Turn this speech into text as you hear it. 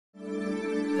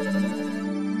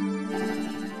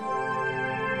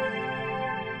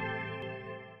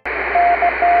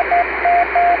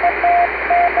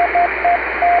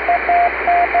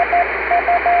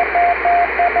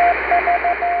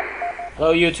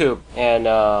Hello YouTube and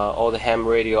all the ham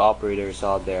radio operators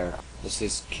out there. This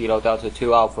is Kilo Delta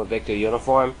 2 Alpha Victor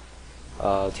Uniform.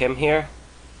 Tim here.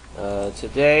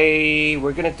 Today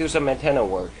we're gonna do some antenna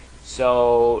work.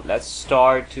 So let's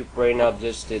start to bring up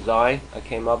this design I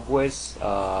came up with.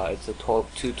 It's a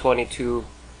 222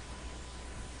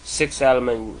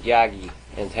 6-element yagi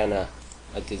antenna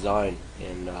design,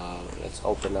 and let's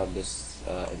open up this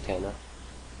antenna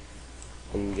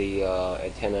in the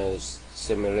antenna's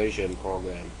simulation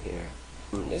program here.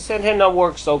 This antenna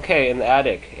works okay in the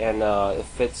attic, and it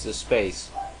fits the space,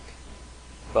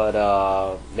 but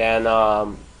then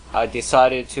I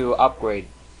decided to upgrade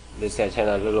this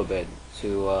antenna a little bit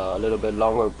to a little bit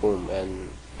longer boom and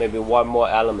maybe one more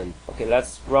element. Okay,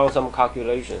 let's run some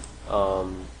calculation.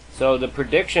 So the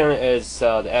prediction is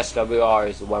the SWR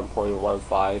is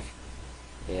 1.15,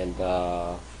 and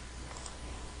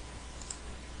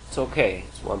it's okay.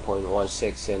 It's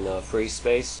 1.16 in free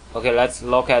space. Okay, let's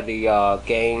look at the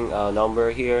gain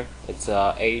number here. It's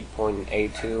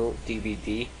 8.82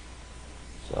 dBd,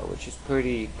 so which is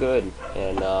pretty good.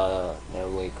 And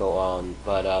then we go on.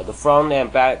 But the front and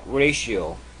back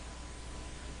ratio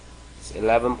is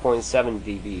 11.7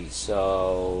 dB.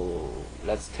 So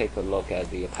let's take a look at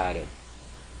the pattern.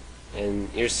 And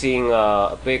you're seeing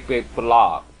a big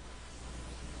block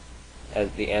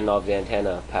at the end of the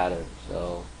antenna pattern.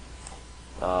 So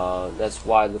that's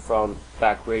why the front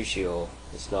back ratio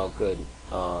is not good.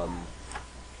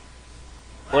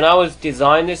 When I was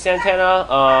designing this antenna,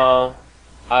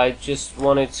 I just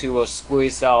wanted to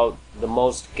squeeze out the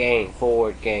most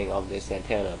forward gain of this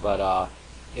antenna. But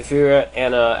if you're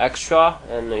an extra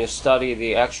and you study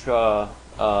the extra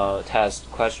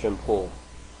test question pool,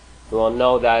 you will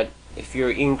know that if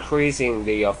you're increasing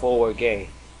the forward gain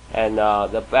and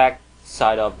the back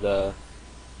side of the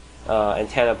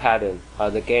antenna pattern,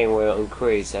 the gain will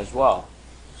increase as well.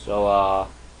 So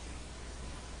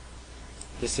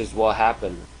this is what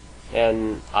happened,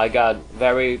 and I got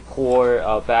very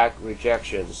poor back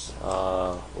rejections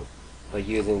by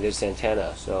using this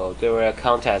antenna. So during a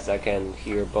contest, I can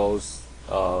hear both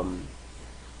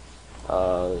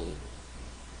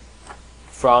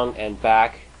front and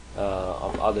back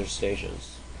of other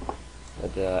stations.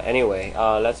 But anyway,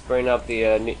 let's bring up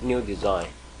the new design.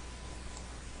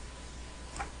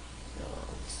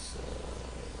 It's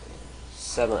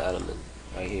 7-element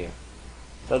right here.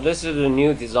 So this is the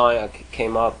new design I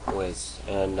came up with,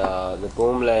 and the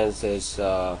boom length is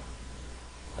a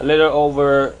little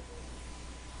over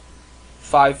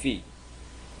 5 feet.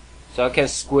 So I can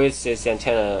squeeze this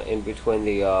antenna in between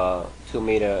the 2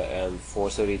 meter and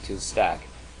 432 stack.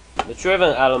 The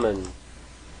driven element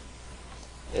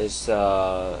is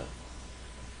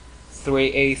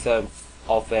 3/8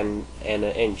 of an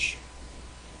inch,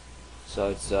 so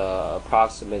it's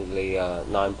approximately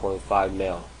 9.5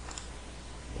 mil,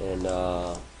 and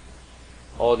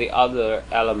all the other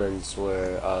elements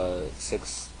were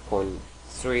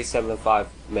 6.375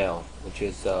 mil, which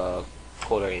is a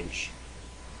 1/4 inch.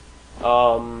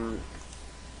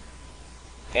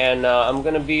 And I'm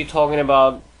gonna be talking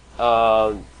about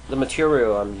the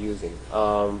material I'm using.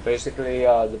 Basically,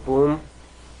 the boom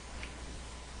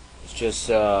is just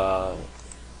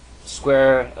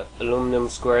aluminum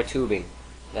square tubing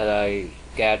that I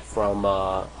get from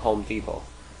Home Depot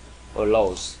or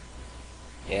Lowe's,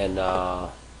 and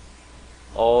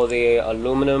all the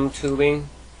aluminum tubing,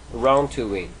 round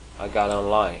tubing, I got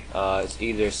online. It's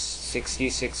either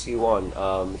 6061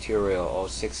 material or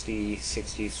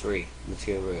 6063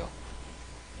 material.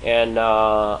 And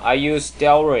I use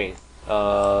Delring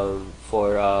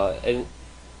for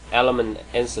element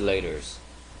insulators.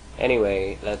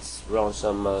 Anyway, let's run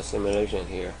some simulation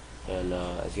here. And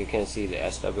as you can see, the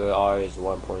SWR is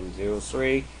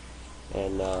 1.03,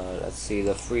 and let's see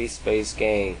the free space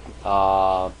gain.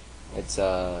 It's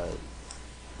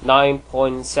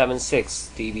 9.76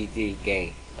 dBd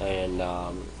gain, and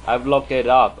I've looked it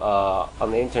up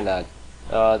on the internet.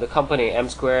 The company M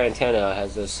Square Antenna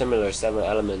has a similar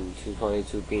 7-element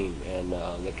 222 beam, and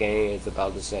the gain is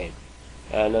about the same,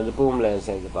 and the boom length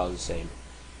is about the same.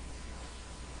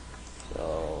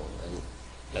 So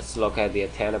let's look at the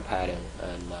antenna pattern,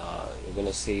 and you're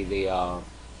gonna see the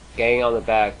gain on the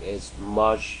back is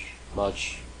much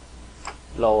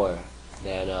lower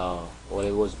than what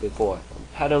it was before.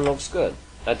 The pattern looks good.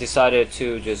 I decided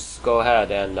to just go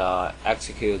ahead and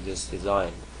execute this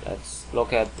design. Let's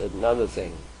look at another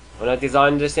thing. When I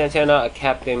designed this antenna, I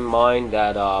kept in mind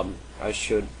that I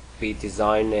should be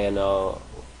designing a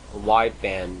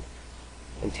wideband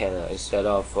antenna instead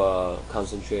of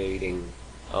concentrating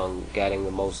on getting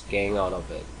the most gain out of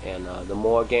it. And the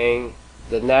more gain,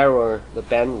 the narrower the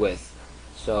bandwidth.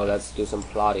 So let's do some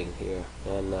plotting here,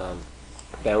 and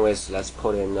bandwidth, let's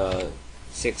put in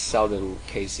 6000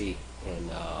 kc, and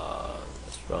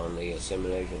let's run the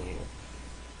simulation here.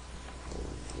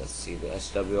 Let's see the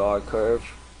SWR curve.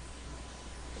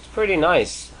 It's pretty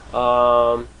nice.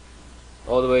 All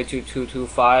the way to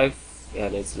 225,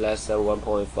 and it's less than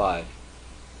 1.5.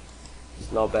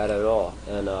 It's not bad at all,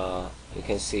 and you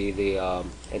can see the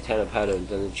antenna pattern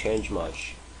doesn't change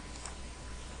much,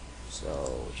 so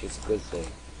which is a good thing.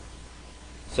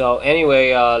 So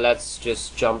anyway, let's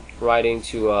just jump right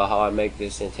into how I make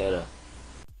this antenna.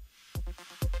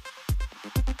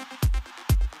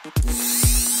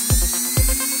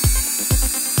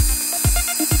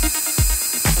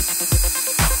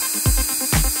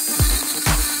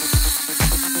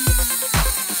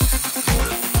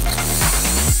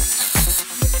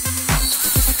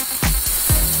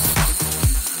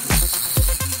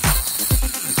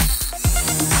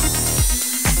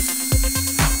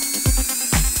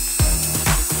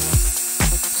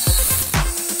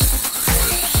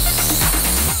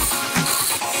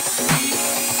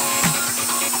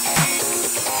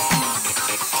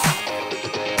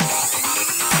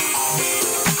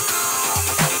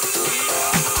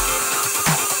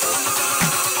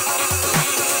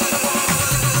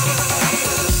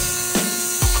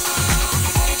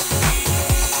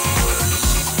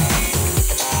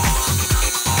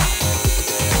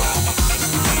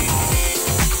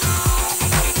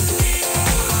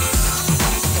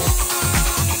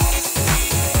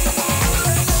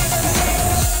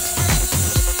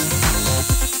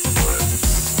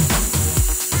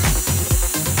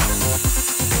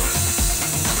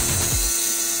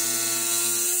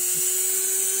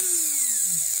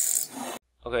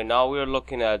 Okay, now we're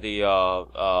looking at the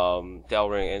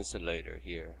Delring insulator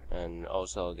here, and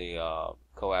also the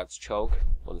coax choke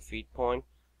for the feed point.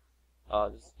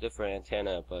 This is different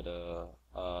antenna, but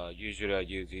usually I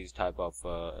use these type of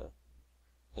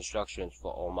constructions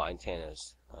for all my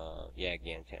antennas,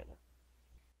 yagi antenna.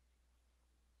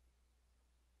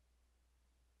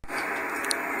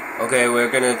 Okay,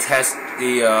 we're gonna test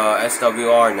the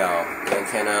SWR now. The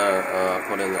antenna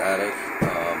put in the attic.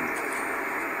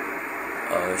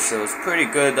 Shows pretty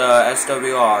good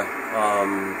SWR.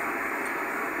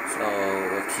 So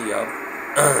we'll key up.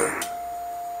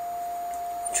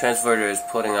 Transverter is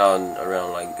putting out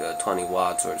around like 20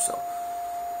 watts or so,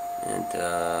 and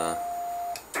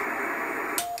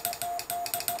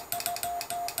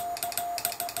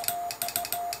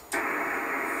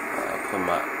put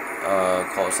my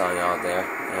call sign out there,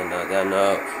 and then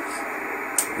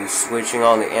we're switching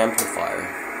on the amplifier,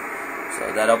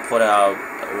 so that'll put out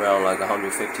around like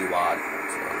 150 watt.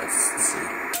 So let's see.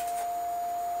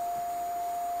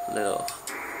 Little,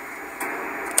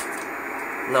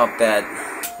 not bad,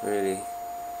 really.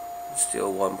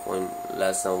 Still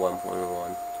less than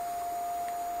 1.1.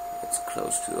 It's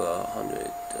close to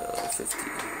 150,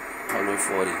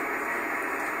 140.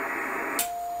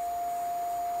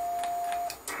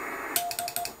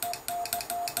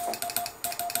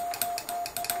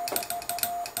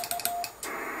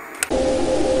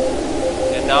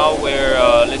 Now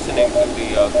we're listening to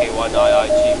the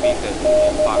K1IIG beacon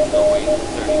in Foxville Way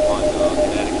 31,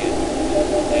 Connecticut,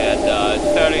 and it's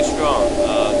fairly strong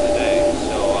today.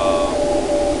 So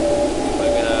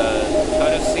we're gonna try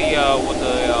to see what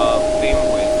the beam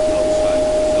width looks like.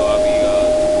 So I'll be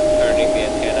turning the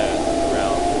antenna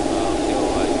around until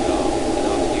I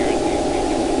hear the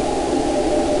beacon.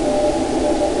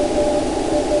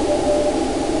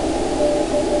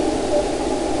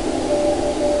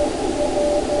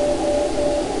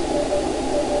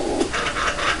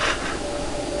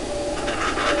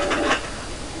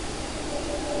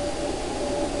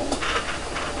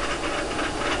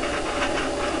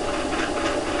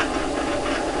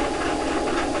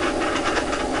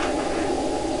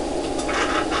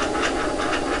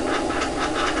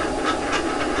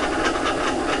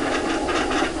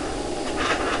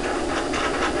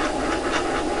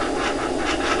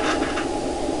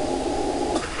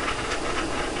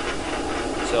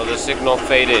 So the signal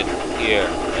faded here,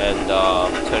 and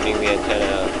turning the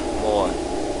antenna more.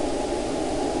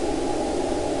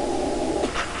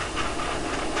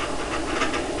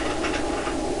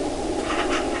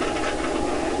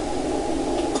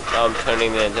 Now I'm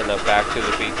turning the antenna back to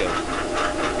the beacon,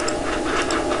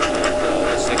 and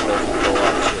the signal will go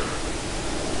up soon.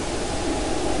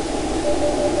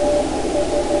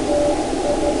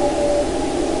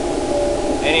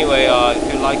 Anyway,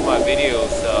 if you like my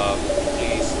videos,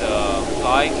 please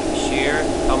like, share,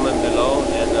 comment below,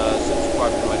 and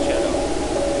subscribe to my channel.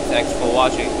 Thanks for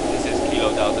watching. This is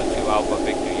Kilo Delta 2 Alpha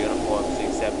Victor Uniform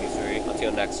 673.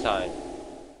 next time.